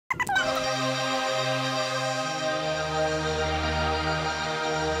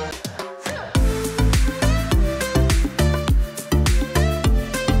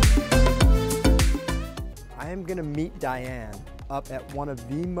Diane up at one of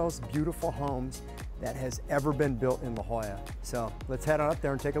the most beautiful homes that has ever been built in La Jolla. So let's head on up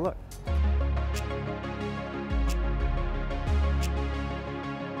there and take a look.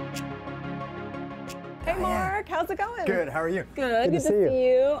 Hey Mark, how's it going? Good, how are you? Good to see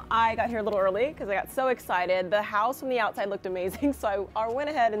you. I got here a little early because I got so excited. The house from the outside looked amazing, so I went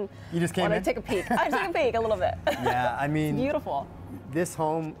ahead and wanted to take a peek. I took a peek a little bit. Yeah, I mean, it's beautiful. This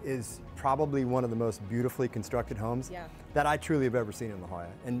home is probably one of the most beautifully constructed homes that I truly have ever seen in La Jolla.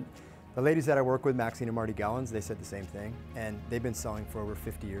 And the ladies that I work with, Maxine and Marty Gellens, they said the same thing, and they've been selling for over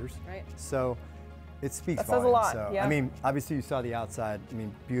 50 years. Right. So it speaks volumes. That says a lot. So, yeah. I mean, obviously you saw the outside. I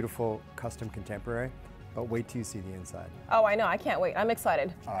mean, beautiful, custom, contemporary. But wait till you see the inside. Oh, I know. I can't wait. I'm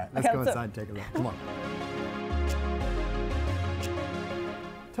excited. All right, let's go inside and take a look. Come on.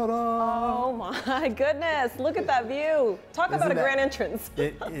 Ta-da! Oh my goodness! Look at that view. Talk about a grand entrance.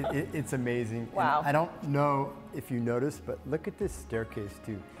 It's amazing. Wow. And I don't know if you noticed, but look at this staircase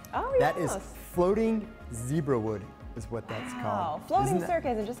too. Oh yes. That is floating zebra wood, is what that's called. Floating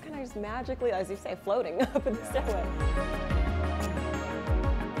staircase and just kind of magically, as you say, floating up in the stairway.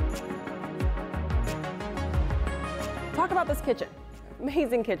 Talk about this kitchen.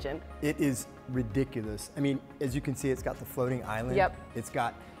 Amazing kitchen. It is ridiculous. I mean, as you can see, it's got the floating island. Yep. It's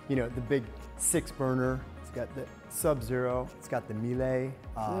got, you know, the big 6-burner. It's got the Sub-Zero. It's got the Miele.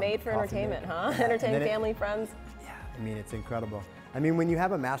 Made for entertainment, huh? Entertain family, friends. Yeah, I mean, it's incredible. I mean, when you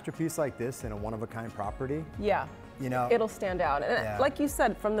have a masterpiece like this in a one-of-a-kind property, you know, it'll stand out. And like you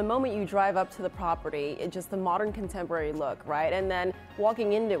said, from the moment you drive up to the property, it just the modern contemporary look, right? And then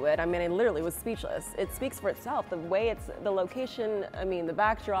walking into it, I mean, I literally was speechless. It speaks for itself. The way it's, the location, I mean, the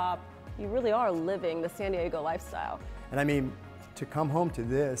backdrop, you really are living the San Diego lifestyle. And I mean, to come home to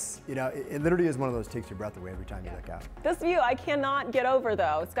this, you know, it literally is one of those takes your breath away every time you look out. This view I cannot get over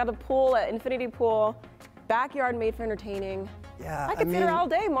though. It's got a pool, an infinity pool, backyard made for entertaining. Yeah, I could sit here all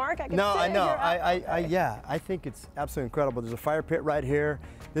day, Mark. I could sit I know. Here I think it's absolutely incredible. There's a fire pit right here.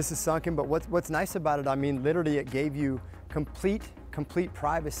 This is sunken, but what's nice about it, I mean, literally it gave you complete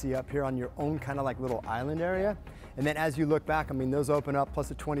privacy up here on your own kind of like little island area. And then as you look back, I mean, those open up, plus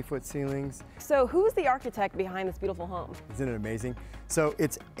the 20-foot ceilings. So who's the architect behind this beautiful home? Isn't it amazing? So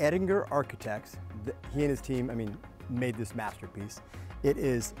it's Edinger Architects. He and his team, I mean, made this masterpiece. It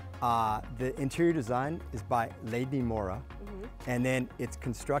is, the interior design is by Lady Mora, and then it's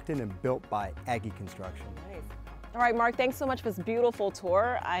constructed and built by Aggie Construction. Nice. All right, Mark, thanks so much for this beautiful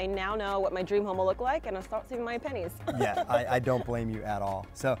tour. I now know what my dream home will look like, and I'll start saving my pennies. Yeah, I don't blame you at all.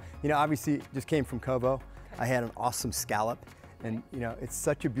 So, you know, obviously just came from Cobo. I had an awesome scallop, and you know, it's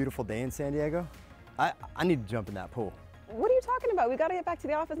such a beautiful day in San Diego. I need to jump in that pool. What are you talking about? We got to get back to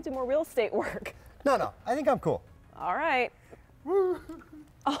the office and do more real estate work. No, I think I'm cool. All right. Woo.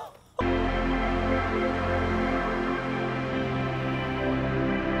 Oh.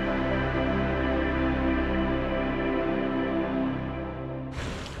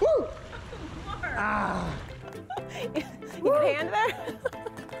 Woo. Ah. You got a hand there?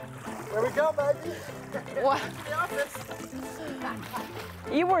 There we go, baby. What?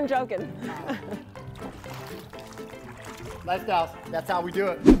 You weren't joking. Nice house. That's how we do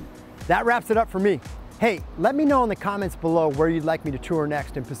it. That wraps it up for me. Hey, let me know in the comments below where you'd like me to tour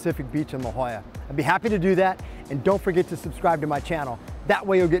next in Pacific Beach and La Jolla. I'd be happy to do that, and don't forget to subscribe to my channel. That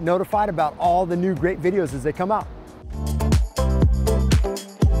way you'll get notified about all the new great videos as they come out.